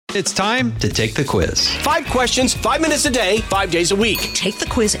It's time to take the quiz. 5 questions, 5 minutes a day, 5 days a week. Take the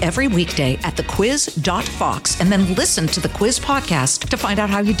quiz every weekday at thequiz.fox and then listen to the quiz podcast to find out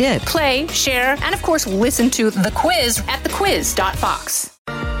how you did. Play, share, and of course, listen to The Quiz at thequiz.fox.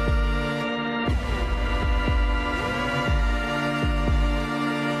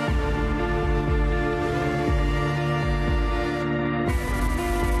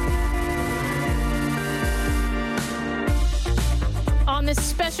 On this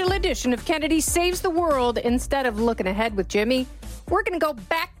special edition of Kennedy Saves the World, instead of looking ahead with Jimmy, we're going to go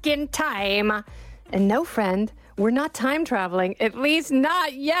back in time. And no, friend, we're not time traveling, at least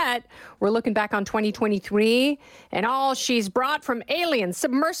not yet. We're looking back on 2023 and all she's brought from aliens,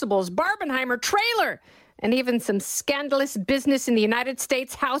 submersibles, Barbenheimer trailer, and even some scandalous business in the United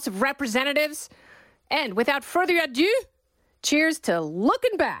States House of Representatives. And without further ado, cheers to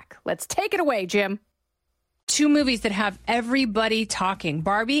looking back. Let's take it away, Jim. Two movies that have everybody talking,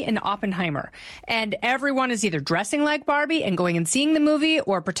 Barbie and Oppenheimer. And everyone is either dressing like Barbie and going and seeing the movie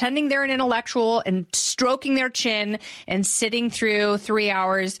or pretending they're an intellectual and stroking their chin and sitting through 3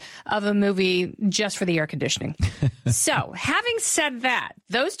 hours of a movie just for the air conditioning. So, having said that,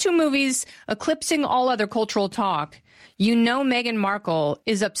 those two movies eclipsing all other cultural talk, you know Meghan Markle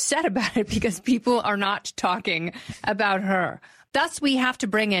is upset about it because people are not talking about her. Thus, we have to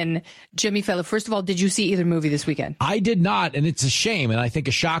bring in Jimmy Fellow. First of all, did you see either movie this weekend? I did not, and it's a shame, and I think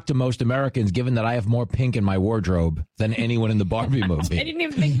a shock to most Americans, given that I have more pink in my wardrobe than anyone in the Barbie movie. I didn't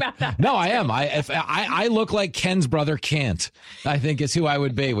even think about that. No, I am. I look like Ken's brother Kent, I think is who I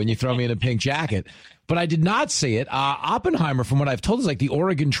would be when you throw me in a pink jacket. But I did not see it. Oppenheimer, from what I've told, is like the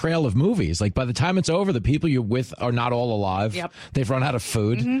Oregon Trail of movies. Like, by the time it's over, the people you're with are not all alive. Yep. They've run out of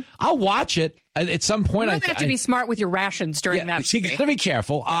food. Mm-hmm. I'll watch it. At some point, you have to be smart with your rations during that. You got to be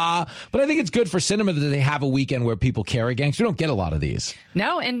careful. But I think it's good for cinema that they have a weekend where people care again. 'Cause we don't get a lot of these.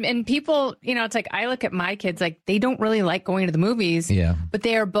 No, and people, it's like I look at my kids, like they don't really like going to the movies. Yeah. But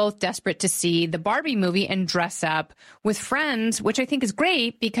they are both desperate to see the Barbie movie and dress up with friends, which I think is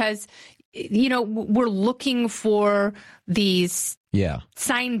great because, we're looking for these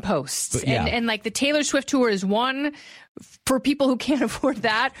signposts. And like the Taylor Swift tour is one for people who can't afford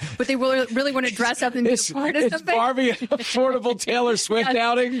that, but they really want to dress up and be a part of something. Is Barbie an affordable Taylor Swift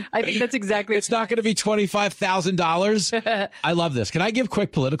outing? I think that's exactly It's not going to be $25,000. I love this. Can I give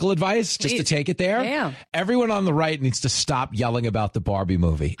quick political advice just to take it there? Yeah. Everyone on the right needs to stop yelling about the Barbie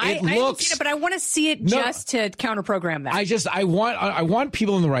movie. I haven't seen it, but I want to see it just to counter-program that. I want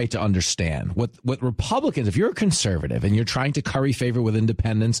people on the right to understand what Republicans, if you're a conservative and you're trying to curry favor with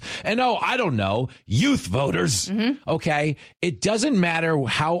independents and I don't know, youth voters, okay, it doesn't matter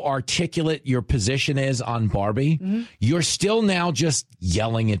how articulate your position is on Barbie. Mm-hmm. You're still now just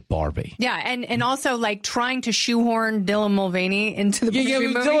yelling at Barbie. Yeah, and also like trying to shoehorn Dylan Mulvaney into the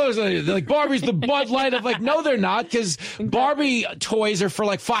movie. Like Barbie's the Bud Light of no, they're not, because Barbie toys are for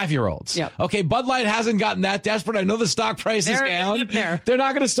like 5-year-olds. Yep. Okay, Bud Light hasn't gotten that desperate. I know the stock price is down. They're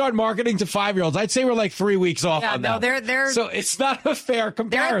not going to start marketing to 5-year-olds. I'd say we're like 3 weeks off on that. They're so it's not a fair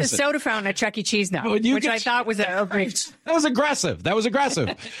comparison. They're at the soda fountain at Chuck E. Cheese now, which I thought was a great. That was aggressive.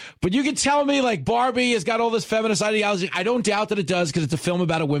 But you can tell me like Barbie has got all this feminist ideology. I don't doubt that it does because it's a film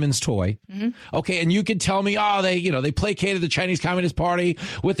about a women's toy. Mm-hmm. Okay, and you can tell me, they placated the Chinese Communist Party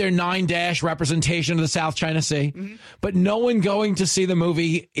with their 9-dash representation of the South China Sea. Mm-hmm. But no one going to see the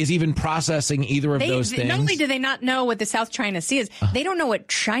movie is even processing either of those things. Not only do they not know what the South China Sea is, they don't know what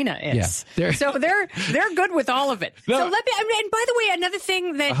China is. Yeah, so they're good with all of it. No. So and by the way, another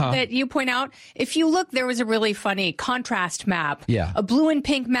thing that you point out, if you look, there was a really funny contrast map. Yeah. A blue and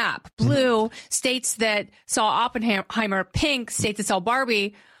pink map. Blue states that saw Oppenheimer. Pink states that saw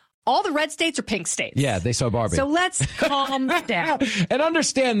Barbie. All the red states are pink states. Yeah, they saw Barbie. So let's calm down. And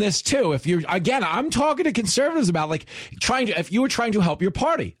understand this, too. I'm talking to conservatives about, if you were trying to help your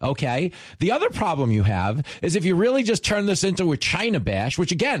party, okay? The other problem you have is if you really just turn this into a China bash,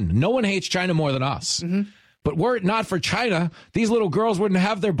 which, again, no one hates China more than us. Mm-hmm. But were it not for China, these little girls wouldn't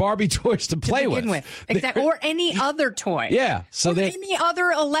have their Barbie toys to play with. Exactly. Or any other toy. Yeah. So any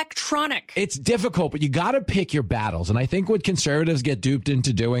other electronic. It's difficult, but you got to pick your battles. And I think what conservatives get duped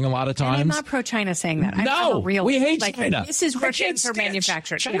into doing a lot of times. And I'm not pro-China saying that. No, we hate China. This is where things are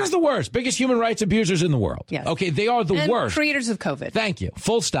manufactured. China's the worst. Biggest human rights abusers in the world. Yes. Okay, they are the worst. Creators of COVID. Thank you.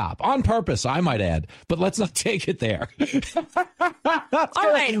 Full stop. On purpose, I might add. But let's not take it there. All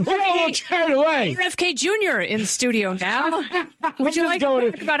right. We're a little carried away. RFK Jr. in studio now. Would you like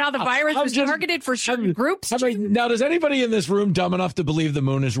to talk about how the virus was targeted for certain groups? Now, does anybody in this room dumb enough to believe the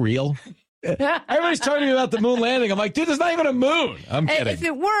moon is real? Everybody's talking about the moon landing. I'm like, dude, there's not even a moon. I'm kidding. If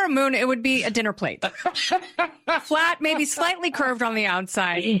it were a moon, it would be a dinner plate. Flat, maybe slightly curved on the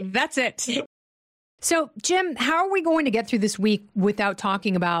outside. That's it. So, Jim, how are we going to get through this week without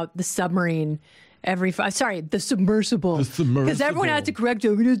talking about the submarine? The submersible. Because everyone had to correct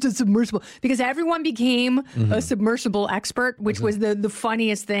you. It's a submersible. Because everyone became a submersible expert, which was the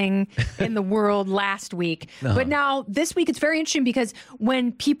funniest thing in the world last week. But now this week, it's very interesting because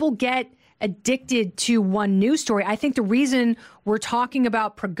when people get addicted to one news story, I think the reason we're talking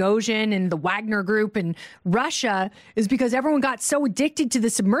about Prigozhin and the Wagner Group and Russia is because everyone got so addicted to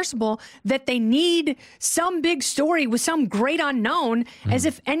the submersible that they need some big story with some great unknown, as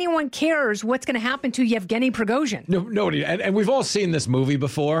if anyone cares what's going to happen to Yevgeny Prigozhin. No, nobody. And we've all seen this movie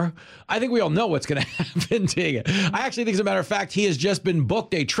before. I think we all know what's going to happen to you. I actually think, as a matter of fact, he has just been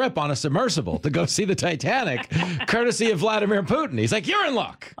booked a trip on a submersible to go see the Titanic, courtesy of Vladimir Putin. He's like, you're in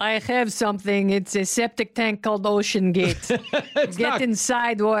luck. I have something. It's a septic tank called Ocean Gate. Get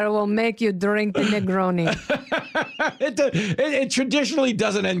inside or it will make you drink the Negroni. It traditionally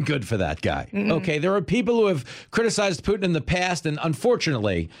doesn't end good for that guy. Okay, there are people who have criticized Putin in the past, and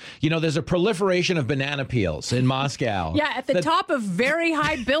unfortunately, there's a proliferation of banana peels in Moscow. Yeah, at the top of very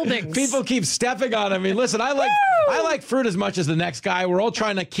high buildings. People keep stepping on him. I mean, listen, I like fruit as much as the next guy. We're all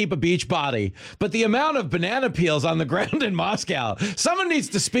trying to keep a beach body. But the amount of banana peels on the ground in Moscow, someone needs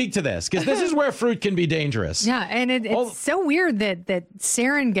to speak to this, because this is where fruit can be dangerous. Yeah, and it's so weird that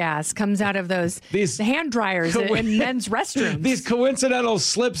sarin gas comes out of these hand dryers in men's restrooms. These coincidental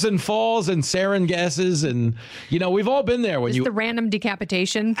slips and falls and sarin gases, and we've all been there when the random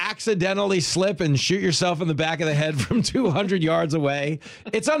decapitation, accidentally slip and shoot yourself in the back of the head from 200 yards away.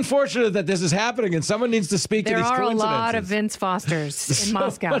 It's unfortunate that this is happening, and someone needs to speak to these coincidences. There are a lot of Vince Fosters in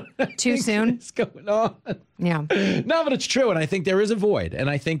Moscow. Too soon? What's going on? Yeah. No, but it's true, and I think there is a void, and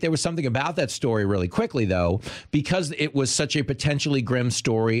I think there was something about that story really quickly, though, because it was such a potentially grim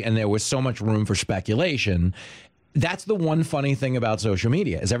story and there was so much room for speculation. That's the one funny thing about social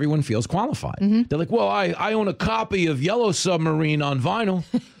media, is everyone feels qualified. They're like, well, I own a copy of Yellow Submarine on vinyl,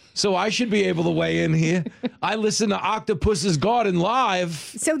 so I should be able to weigh in here. I listen to Octopus's Garden live.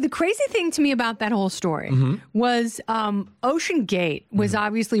 So the crazy thing to me about that whole story was Ocean Gate was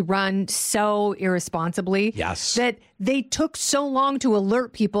obviously run so irresponsibly that they took so long to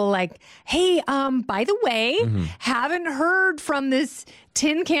alert people like, hey, by the way, haven't heard from this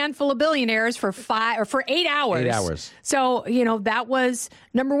tin can full of billionaires for 8 hours. 8 hours. So, that was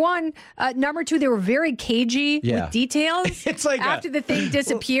number one. Number two, they were very cagey with details. It's like after the thing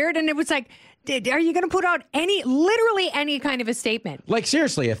disappeared, and it was like, are you going to put out literally any kind of a statement? Like,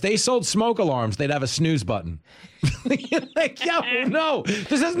 seriously, if they sold smoke alarms, they'd have a snooze button. Like, no,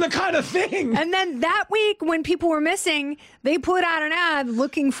 this isn't the kind of thing. And then that week, when people were missing, they put out an ad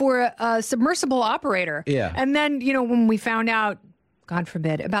looking for a submersible operator. Yeah. And then, when we found out, God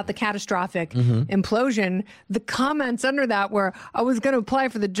forbid, about the catastrophic implosion, the comments under that were, I was going to apply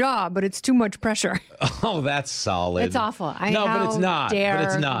for the job, but it's too much pressure. Oh, that's solid. It's awful. But it's not.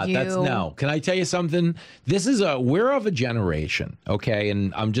 Can I tell you something? We're of a generation, okay?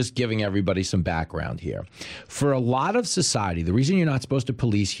 And I'm just giving everybody some background here. For a lot of society, the reason you're not supposed to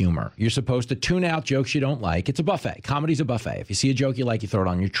police humor, you're supposed to tune out jokes you don't like. It's a buffet. Comedy's a buffet. If you see a joke you like, you throw it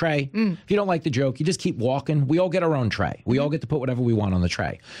on your tray. If you don't like the joke, you just keep walking. We all get our own tray. We all get to put whatever we want on the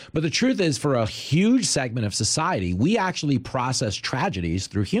tray. But the truth is, for a huge segment of society, we actually process tragedies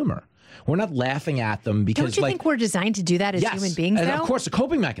through humor. We're not laughing at them because... Don't you think we're designed to do that as human beings, and though? of course, a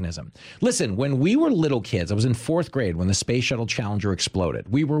coping mechanism. Listen, when we were little kids, I was in 4th grade when the Space Shuttle Challenger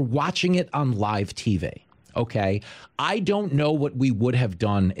exploded. We were watching it on live TV. Okay, I don't know what we would have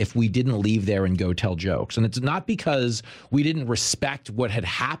done if we didn't leave there and go tell jokes. And it's not because we didn't respect what had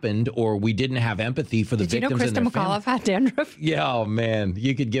happened or we didn't have empathy for the victims and their families. Did you know Krista McAuliffe had dandruff? Yeah, oh man,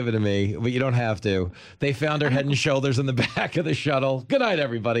 you could give it to me, but you don't have to. They found her head and shoulders in the back of the shuttle. Good night,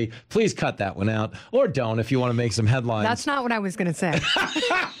 everybody. Please cut that one out. Or don't if you want to make some headlines. That's not what I was going to say.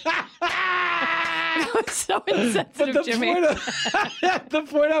 So insensitive, Jimmy. The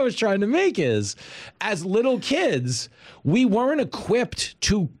point I was trying to make is, as little kids, we weren't equipped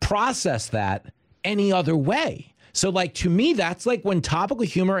to process that any other way. So, like, to me, that's like when topical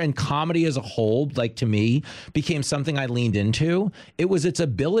humor and comedy as a whole, like, to me, became something I leaned into. It was its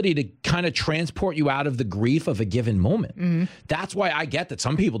ability to kind of transport you out of the grief of a given moment. That's why I get that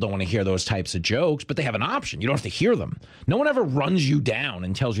some people don't want to hear those types of jokes, but they have an option. You don't have to hear them. No one ever runs you down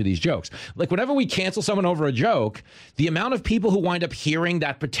and tells you these jokes. Like, whenever we cancel someone over a joke, the amount of people who wind up hearing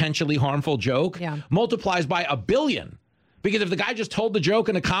that potentially harmful joke multiplies by 1 billion. Because if the guy just told the joke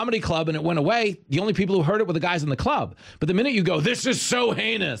in a comedy club and it went away, the only people who heard it were the guys in the club. But the minute you go, this is so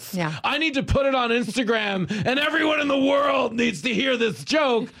heinous. Yeah. I need to put it on Instagram and everyone in the world needs to hear this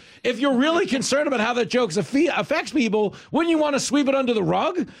joke. If you're really concerned about how that joke affects people, wouldn't you want to sweep it under the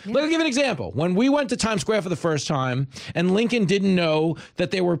rug? Yeah. Let me give you an example. When we went to Times Square for the first time and Lincoln didn't know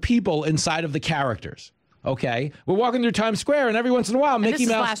that there were people inside of the characters. Okay, we're walking through Times Square, and every once in a while, Mickey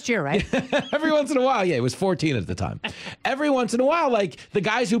Mouse. Last year, right? Every once in a while, yeah, it was 14 at the time. Every once in a while, like the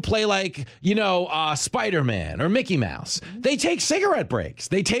guys who play, like Spider-Man or Mickey Mouse, they take cigarette breaks.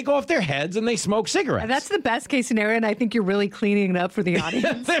 They take off their heads and they smoke cigarettes. That's the best case scenario, and I think you're really cleaning it up for the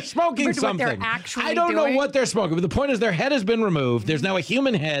audience. They're smoking something. What they're actually I don't know what they're smoking, but the point is their head has been removed. There's now a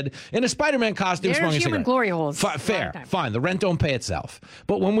human head in a Spider-Man costume smoking a cigarette. Human glory holes. Fair, fine. The rent don't pay itself.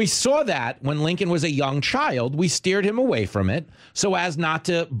 But when we saw that, when Lincoln was a young child, we steered him away from it so as not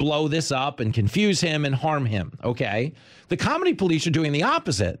to blow this up and confuse him and harm him, okay? The comedy police are doing the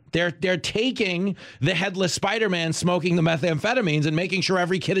opposite. They're taking the headless Spider-Man smoking the methamphetamines and making sure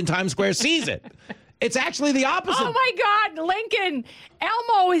every kid in Times Square sees it. It's actually the opposite. Oh, my God, Lincoln.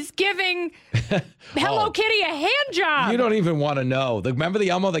 Elmo is giving Hello Kitty a hand job. You don't even want to know. Remember the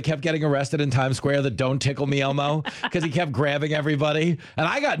Elmo that kept getting arrested in Times Square, the Don't Tickle Me Elmo? Because he kept grabbing everybody. And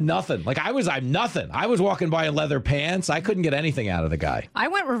I got nothing. I'm nothing. I was walking by in leather pants. I couldn't get anything out of the guy. I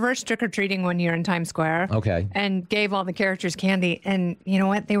went reverse trick-or-treating one year in Times Square. Okay. And gave all the characters candy. And you know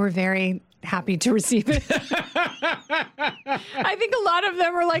what? They were very happy to receive it. I think a lot of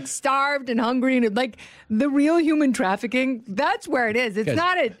them are like starved and hungry, and like the real human trafficking. That's where it is.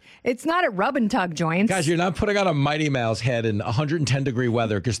 It's not at rub and tug joints. Guys, you're not putting on a Mighty Mouse head in 110-degree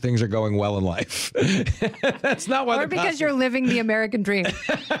weather because things are going well in life. That's not why. Or because you're living the American dream.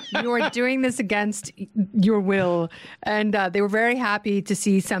 You are doing this against your will, and they were very happy to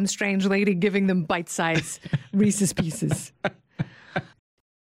see some strange lady giving them bite-sized Reese's Pieces.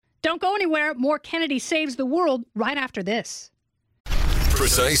 Don't go anywhere. More Kennedy Saves the World right after this.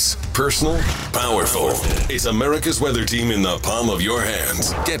 Precise, personal, powerful. It's America's weather team in the palm of your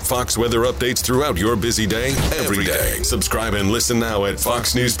hands. Get Fox weather updates throughout your busy day, every day. Subscribe and listen now at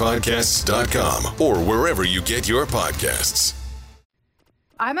foxnewspodcasts.com or wherever you get your podcasts.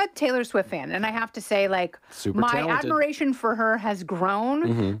 I'm a Taylor Swift fan, and I have to say, like, my admiration for her has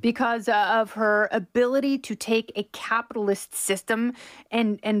grown because of her ability to take a capitalist system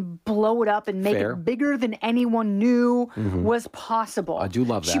and blow it up and make it bigger than anyone knew was possible. I do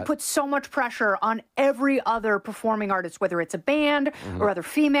love that. She puts so much pressure on every other performing artist, whether it's a band or other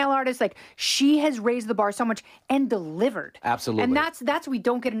female artists. Like, she has raised the bar so much and delivered. Absolutely. And that's what we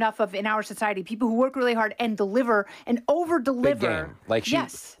don't get enough of in our society. People who work really hard and deliver and over-deliver. Like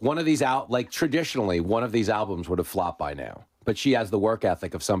one of these traditionally, one of these albums would have flopped by now. But she has the work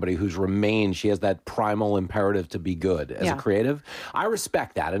ethic of somebody who's remained. She has that primal imperative to be good as a creative. I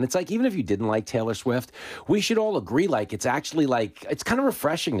respect that. And it's like, even if you didn't like Taylor Swift, we should all agree, like, it's actually like, it's kind of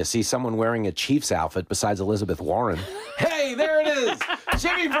refreshing to see someone wearing a Chiefs outfit besides Elizabeth Warren. Hey, there it is.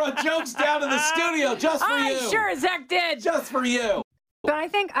 Jimmy brought jokes down to the studio just for you. I sure as heck did. Just for you. But I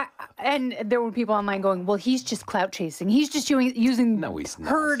think, and there were people online going, well, he's just clout chasing. He's just using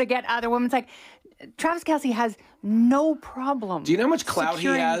her to get other women. It's like, Travis Kelce has no problem. Do you know how much clout he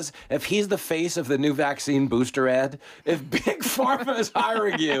has if he's the face of the new vaccine booster ad? If Big Pharma is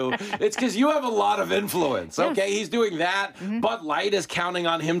hiring you, it's because you have a lot of influence, okay? He's doing that. Bud Light is counting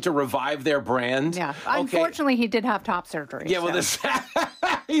on him to revive their brand. Yeah. Okay. Unfortunately, he did have top surgery. Yeah, well,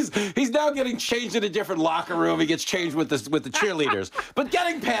 he's now getting changed in a different locker room. He gets changed with the cheerleaders. But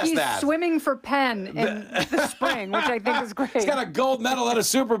getting past that. He's swimming for Penn in the spring, which I think is great. He's got a gold medal and a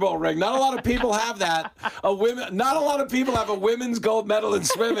Super Bowl ring. Not a lot of people have that. Not a lot of people have a women's gold medal in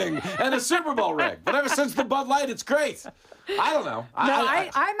swimming and a Super Bowl ring. But ever since the Bud Light, it's great. I don't know.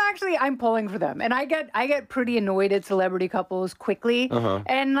 I'm pulling for them, and I get pretty annoyed at celebrity couples quickly.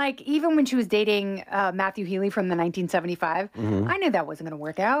 And like, even when she was dating Matthew Healy from the 1975, I knew that wasn't going to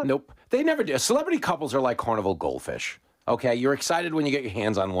work out. Nope, they never do. Celebrity couples are like carnival goldfish. Okay, you're excited when you get your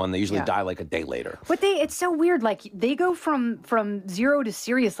hands on one. They usually die like a day later. But it's so weird. Like, they go from zero to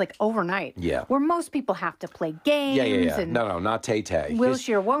serious like overnight. Yeah. Where most people have to play games. Yeah. And no, not Tay-Tay. Will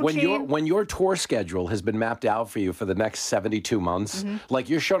she or won't she? When your tour schedule has been mapped out for you for the next 72 months, like,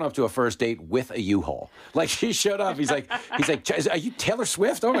 you're showing up to a first date with a U-Haul. Like, she showed up. He's like, are you Taylor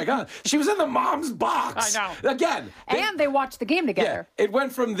Swift? Oh my God, she was in the mom's box. I know. Again. And they watched the game together. Yeah, it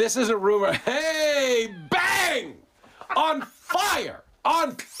went from this is a rumor. Hey, bang. On fire!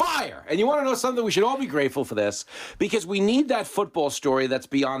 fire. And you want to know something? We should all be grateful for this because we need that football story that's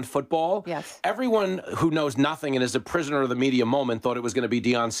beyond football. Yes. Everyone who knows nothing and is a prisoner of the media moment thought it was going to be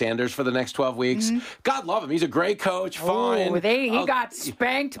Deion Sanders for the next 12 weeks. God love him. He's a great coach. Fine. He got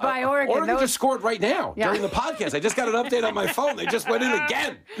spanked by Oregon. Oregon just scored right now during the podcast. I just got an update on my phone. They just went in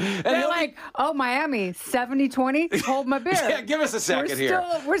again. And they're like, Miami, 70-20, hold my beer. Yeah, give us a second here.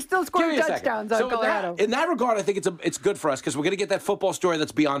 We're still scoring touchdowns on Colorado. In that regard, I think it's good for us because we're going to get that football story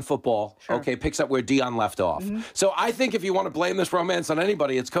that's beyond football. Sure. Okay, picks up where Deion left off. So I think if you want to blame this romance on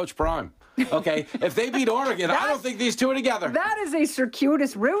anybody, it's Coach Prime. Okay, if they beat Oregon, I don't think these two are together. That is a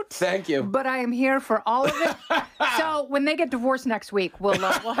circuitous route. Thank you. But I am here for all of it. So when they get divorced next week, we'll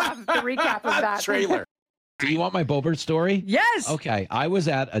have the recap of that. Trailer. Do you want my Bobert story? Yes. Okay. I was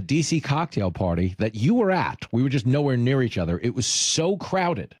at a DC cocktail party that you were at. We were just nowhere near each other. It was so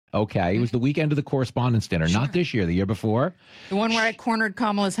crowded. Okay. It was the weekend of the Correspondents' Dinner. Sure. Not this year, the year before. The one where I cornered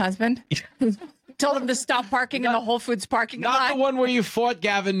Kamala's husband? Told him to stop parking in the Whole Foods parking lot. Not the one where you fought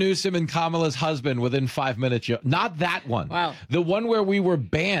Gavin Newsom and Kamala's husband within 5 minutes. Not that one. Wow. The one where we were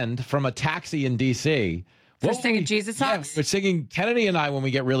banned from a taxi in DC. For singing Jesus songs? Yeah, we're singing, Kennedy and I, when we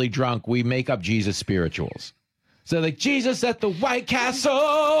get really drunk, we make up Jesus spirituals. So like, Jesus at the White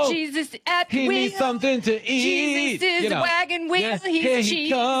Castle. Jesus at the wheel. He needs something to eat. Jesus is a wagon wheel. Yeah, He's here he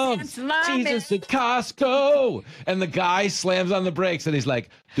comes. Jesus at Costco. And the guy slams on the brakes and he's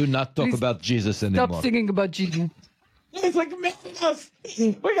like, do not talk about Jesus anymore. Stop singing about Jesus. It's like, man,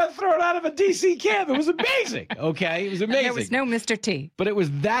 we got thrown out of a DC camp. It was amazing. Okay, it was amazing. There was no Mr. T. But it was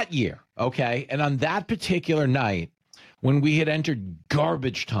that year. Okay, and on that particular night, when we had entered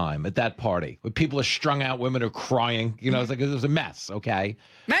garbage time at that party, where people are strung out, women are crying, it was a mess. Okay,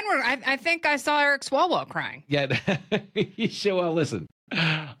 men were. I think I saw Eric Swalwell crying. Yeah, well, listen.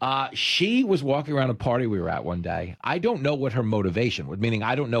 She was walking around a party we were at one day. I don't know what her motivation was, meaning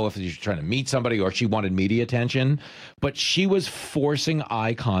I don't know if she was trying to meet somebody or she wanted media attention, but she was forcing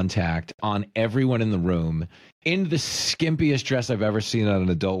eye contact on everyone in the room in the skimpiest dress I've ever seen on an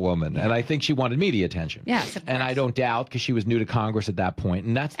adult woman. And I think she wanted media attention. Yes, and I don't doubt, because she was new to Congress at that point.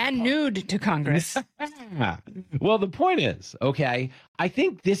 And nude to Congress. Well, the point is, okay, I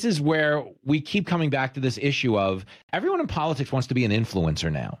think this is where we keep coming back to this issue of everyone in politics wants to be an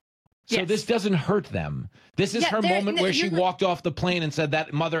influencer now. So this doesn't hurt them. This is her moment where she walked off the plane and said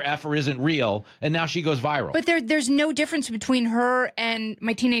that mother effer isn't real, and now she goes viral. But there's no difference between her and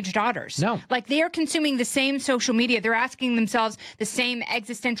my teenage daughters. No. Like, they are consuming the same social media. They're asking themselves the same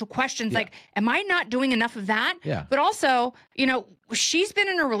existential questions. Like, am I not doing enough of that? Yeah. But also, she's been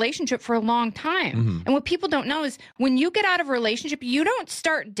in a relationship for a long time. Mm-hmm. And what people don't know is when you get out of a relationship, you don't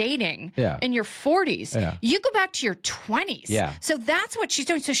start dating in your 40s. Yeah. You go back to your 20s. Yeah. So that's what she's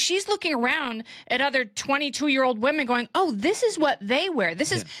doing. So she's looking around at other 22-year-old women going, oh, this is what they wear.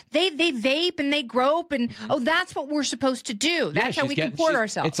 This is, they vape and they grope and, oh, that's what we're supposed to do. That's how we comport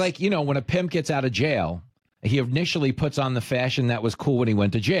ourselves. It's like, when a pimp gets out of jail, he initially puts on the fashion that was cool when he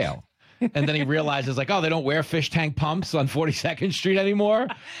went to jail. And then he realizes, like, oh, they don't wear fish tank pumps on 42nd Street anymore.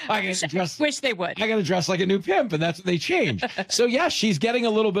 I gotta dress. Wish they would. I got to dress like a new pimp, and that's when they change. So, yeah, she's getting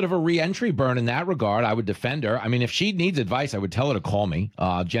a little bit of a re-entry burn in that regard. I would defend her. I mean, if she needs advice, I would tell her to call me.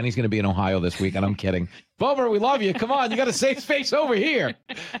 Jenny's going to be in Ohio this week, and I'm kidding. Bobert, we love you. Come on, you got a safe space over here.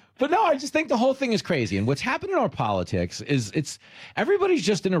 But no, I just think the whole thing is crazy. And what's happened in our politics is everybody's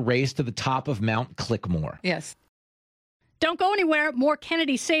just in a race to the top of Mount Clickmore. Yes. Don't go anywhere. More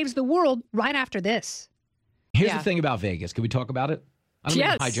Kennedy Saves the World right after this. Here's the thing about Vegas. Can we talk about it? I'm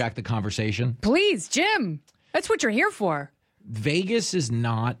going to hijack the conversation. Please, Jim. That's what you're here for. Vegas is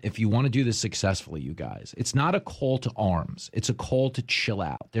not, if you want to do this successfully, you guys, it's not a call to arms. It's a call to chill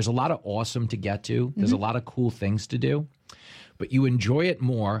out. There's a lot of awesome to get to. There's a lot of cool things to do. But you enjoy it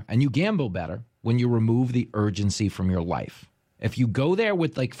more and you gamble better when you remove the urgency from your life. If you go there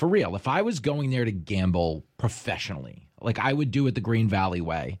with, like, for real, if I was going there to gamble professionally, like I would do it the Green Valley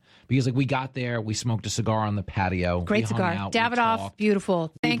way, because like we got there, we smoked a cigar on the patio. Great cigar. Davidoff,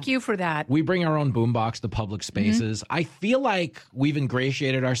 beautiful. Thank you for that. We bring our own boombox to public spaces. I feel like we've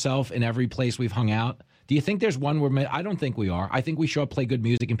ingratiated ourselves in every place we've hung out. Do you think there's one where I don't think we are. I think we show up, play good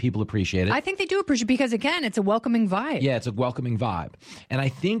music, and people appreciate it. I think they do appreciate it because, again, it's a welcoming vibe. Yeah, it's a welcoming vibe. And I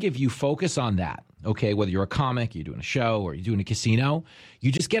think if you focus on that, okay, whether you're a comic, you're doing a show, or you're doing a casino,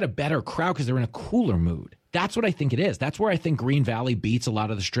 you just get a better crowd because they're in a cooler mood. That's what I think it is. That's where I think Green Valley beats a lot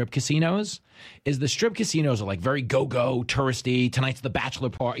of the strip casinos, is the strip casinos are like very go-go, touristy. Tonight's the bachelor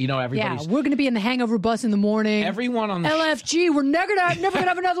party. Everybody's... Yeah, we're going to be in the hangover bus in the morning. Everyone on the... LFG, we're never going to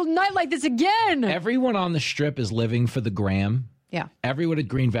have another night like this again. Everyone on the strip is living for the gram. Yeah. Everyone at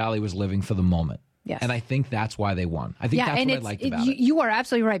Green Valley was living for the moment. Yes. And I think that's why they won. I think that's what I liked about it. You are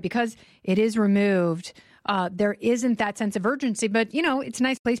absolutely right, because it is removed. There isn't that sense of urgency, but it's a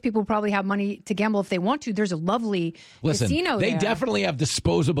nice place. People probably have money to gamble if they want to. There's a lovely casino there. They definitely have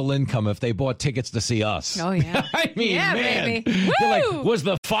disposable income if they bought tickets to see us. Oh, yeah. I mean, man. Baby. Like, was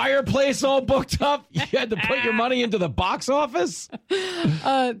the fireplace all booked up? You had to put your money into the box office?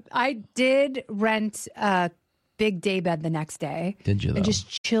 I did rent a big daybed the next day. Did you, though? And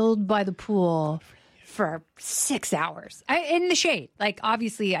just chilled by the pool for 6 hours in the shade. Like,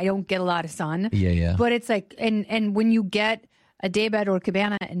 obviously, I don't get a lot of sun. Yeah. But it's like, and when you get a daybed or a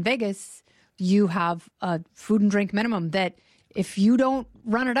cabana in Vegas, you have a food and drink minimum that if you don't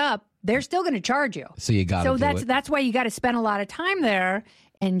run it up, they're still going to charge you. So you got to do that's why you got to spend a lot of time there.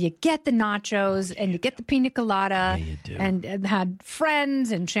 And you get the nachos and you get the pina colada. Yeah, you do. And had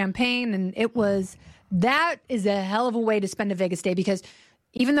friends and champagne. And that is a hell of a way to spend a Vegas day, because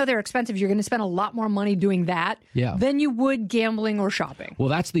even though they're expensive, you're going to spend a lot more money doing that than you would gambling or shopping. Well,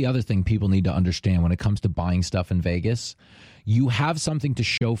 that's the other thing people need to understand when it comes to buying stuff in Vegas. You have something to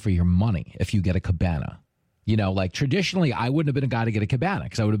show for your money if you get a cabana. Like traditionally, I wouldn't have been a guy to get a cabana,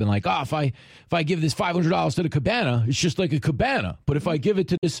 because I would have been like, if I give this $500 to the cabana, it's just like a cabana. But if I give it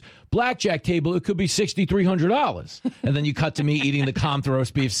to this blackjack table, it could be $6,300. And then you cut to me eating the Compton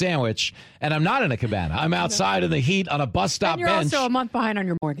roast beef sandwich, and I'm not in a cabana. I'm outside in the heat on a bus stop bench. And you're also a month behind on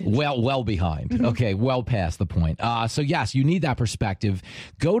your mortgage. Well behind. Okay, well past the point. So yes, you need that perspective.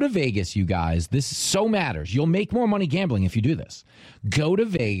 Go to Vegas, you guys. This so matters. You'll make more money gambling if you do this. Go to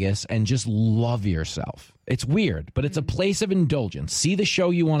Vegas and just love yourself. It's weird, but it's a place of indulgence. See the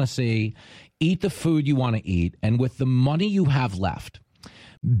show you want to see, eat the food you want to eat, and with the money you have left,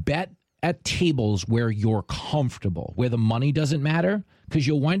 bet at tables where you're comfortable, where the money doesn't matter, because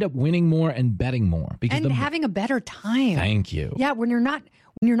you'll wind up winning more and betting more. And having a better time. Thank you. Yeah, when you're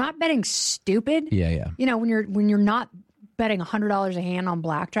not betting stupid. Yeah. When you're not betting $100 a hand on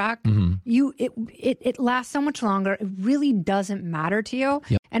blackjack, it lasts so much longer. It really doesn't matter to you.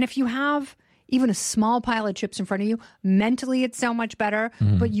 Yep. And if you have even a small pile of chips in front of you, mentally it's so much better.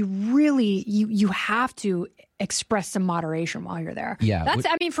 But you really you have to express some moderation while you're there. Yeah,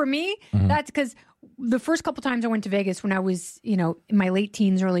 for me, that's because the first couple times I went to Vegas when I was, in my late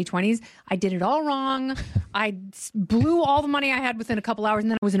teens, early 20s, I did it all wrong. I blew all the money I had within a couple hours,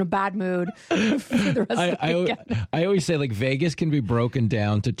 and then I was in a bad mood for the rest of the weekend. I always say, like, Vegas can be broken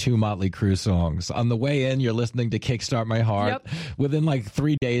down to 2 Motley Crue songs. On the way in, you're listening to Kickstart My Heart. Yep. Within,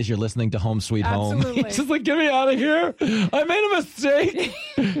 3 days, you're listening to Home Sweet Home. Absolutely. It's just like, get me out of here. I made a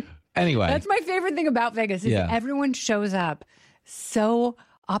mistake. Anyway. That's my favorite thing about Vegas is everyone shows up so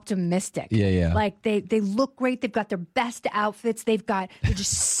optimistic. Yeah. Like they look great. They've got their best outfits. They're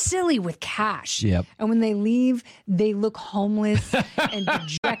just silly with cash. Yep. And when they leave, they look homeless and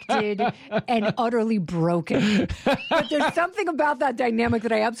dejected and utterly broken. But there's something about that dynamic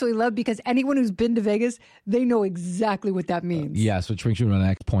that I absolutely love, because anyone who's been to Vegas, they know exactly what that means. Yes, which brings me to my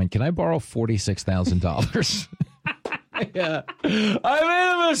next point. Can I borrow $46,000? Yeah.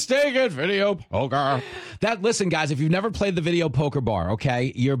 I made a mistake at video poker. Listen, guys, if you've never played the video poker bar,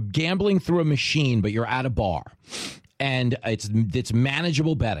 okay, you're gambling through a machine, but you're at a bar. And it's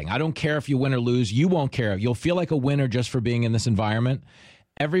manageable betting. I don't care if you win or lose. You won't care. You'll feel like a winner just for being in this environment.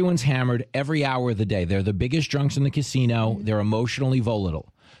 Everyone's hammered every hour of the day. They're the biggest drunks in the casino. They're emotionally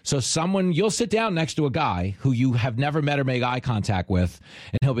volatile. So you'll sit down next to a guy who you have never met or made eye contact with,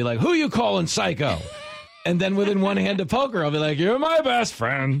 and he'll be like, "Who you calling psycho?" And then within one hand of poker, I'll be like, "You're my best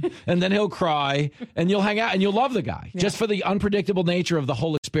friend." And then he'll cry, and you'll hang out, and you'll love the guy. Yeah. Just for the unpredictable nature of the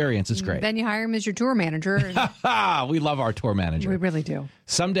whole experience. It's great. Then you hire him as your tour manager. We love our tour manager. We really do.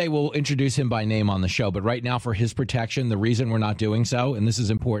 Someday we'll introduce him by name on the show. But right now, for his protection, the reason we're not doing so, and this is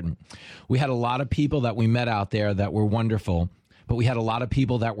important, we had a lot of people that we met out there that were wonderful. But we had a lot of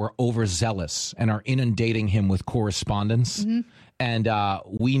people that were overzealous and are inundating him with correspondence. And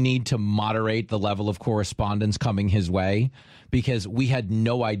we need to moderate the level of correspondence coming his way, because we had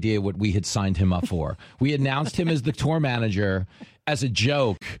no idea what we had signed him up for. We announced him as the tour manager as a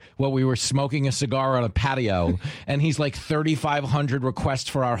joke while we were smoking a cigar on a patio. And he's like 3,500 requests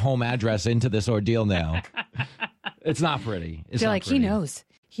for our home address into this ordeal now. It's not pretty. It's not like pretty. he knows.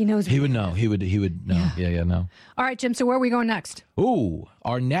 He knows. He would know. He would know. Yeah, know. All right, Jim. So where are we going next? Ooh,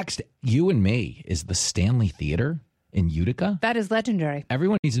 our next You and Me is the Stanley Theater in Utica. That is legendary.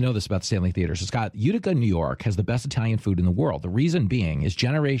 Everyone needs to know this about Stanley Theater. So, Scott, Utica, New York has the best Italian food in the world. The reason being is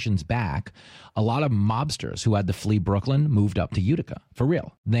generations back, a lot of mobsters who had to flee Brooklyn moved up to Utica. For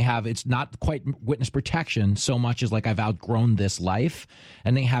real. It's not quite witness protection so much as like I've outgrown this life.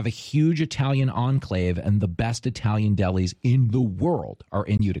 And they have a huge Italian enclave, and the best Italian delis in the world are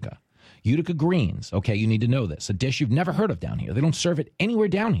in Utica. Utica greens. Okay, you need to know this. A dish you've never heard of down here. They don't serve it anywhere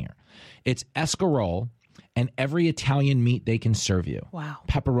down here. It's escarole and every Italian meat they can serve you. Wow.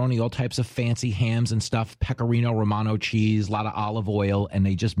 Pepperoni, all types of fancy hams and stuff, pecorino romano cheese, a lot of olive oil, and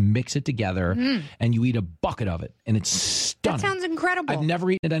they just mix it together, and you eat a bucket of it, and it's stunning. That sounds incredible. I've never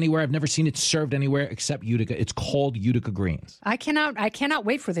eaten it anywhere. I've never seen it served anywhere except Utica. It's called Utica Greens. I cannot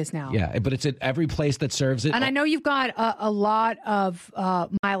wait for this now. Yeah, but it's at every place that serves it. And I know you've got a lot of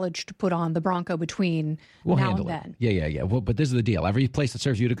mileage to put on the Bronco between now and then. Yeah. Well, but this is the deal. Every place that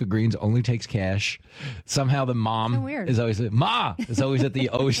serves Utica Greens only takes cash. Somehow the mom is always at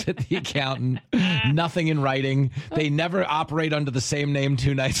the accountant. Nothing in writing. They never operate under the same name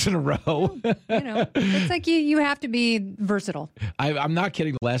 2 nights in a row. It's like you have to be versatile. I'm not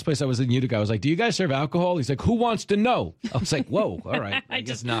kidding. The last place I was in Utica, I was like, "Do you guys serve alcohol?" He's like, "Who wants to know?" I was like, "Whoa, all right, I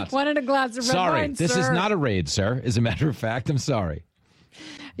guess not." Wanted a glass of red wine, this is not a raid, sir. As a matter of fact, I'm sorry.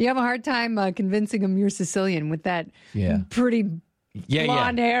 You have a hard time convincing him you're Sicilian with that pretty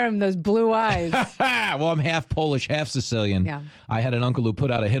blonde hair and those blue eyes. Well, I'm half Polish, half Sicilian. Yeah. I had an uncle who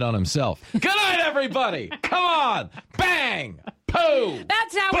put out a hit on himself. Good night, everybody. Come on. Bang. Pooh.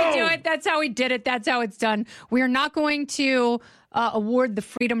 That's how we do it. That's how we did it. That's how it's done. We are not going to award the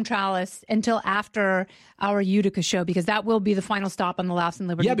Freedom Chalice until after our Utica show, because that will be the final stop on the Laughs and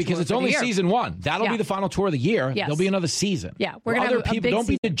Liberty. Yeah, because it's only season 1. That'll be the final tour of the year. Yes. There'll be another season. Yeah, we're gonna have other people. Don't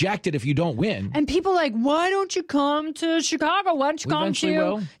be dejected if you don't win. And people are like, why don't you come to Chicago? Why don't you come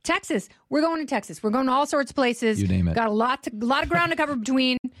to Texas? We're going to Texas. We're going to all sorts of places. You name it. Got a lot of ground to cover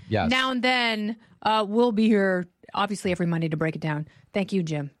between now and then. We'll be here obviously every Monday to break it down. Thank you,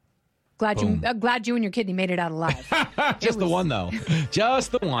 Jim. Glad you and your kidney made it out alive. Just the one, though.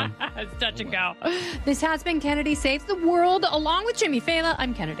 Just the one. It's touch and go. This has been Kennedy Saves the World. Along with Jimmy Fallon,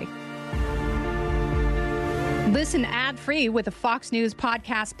 I'm Kennedy. Listen ad-free with a Fox News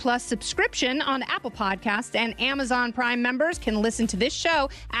Podcast Plus subscription on Apple Podcasts, and Amazon Prime members can listen to this show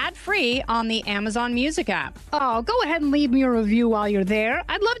ad-free on the Amazon Music app. Oh, go ahead and leave me a review while you're there.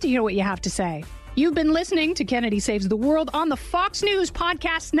 I'd love to hear what you have to say. You've been listening to Kennedy Saves the World on the Fox News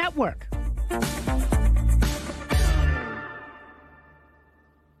Podcast Network.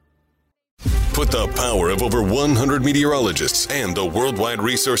 Put the power of over 100 meteorologists and the worldwide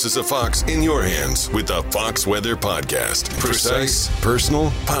resources of Fox in your hands with the Fox Weather Podcast. Precise,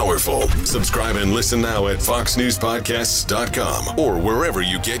 personal, powerful. Subscribe and listen now at foxnewspodcasts.com or wherever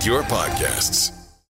you get your podcasts.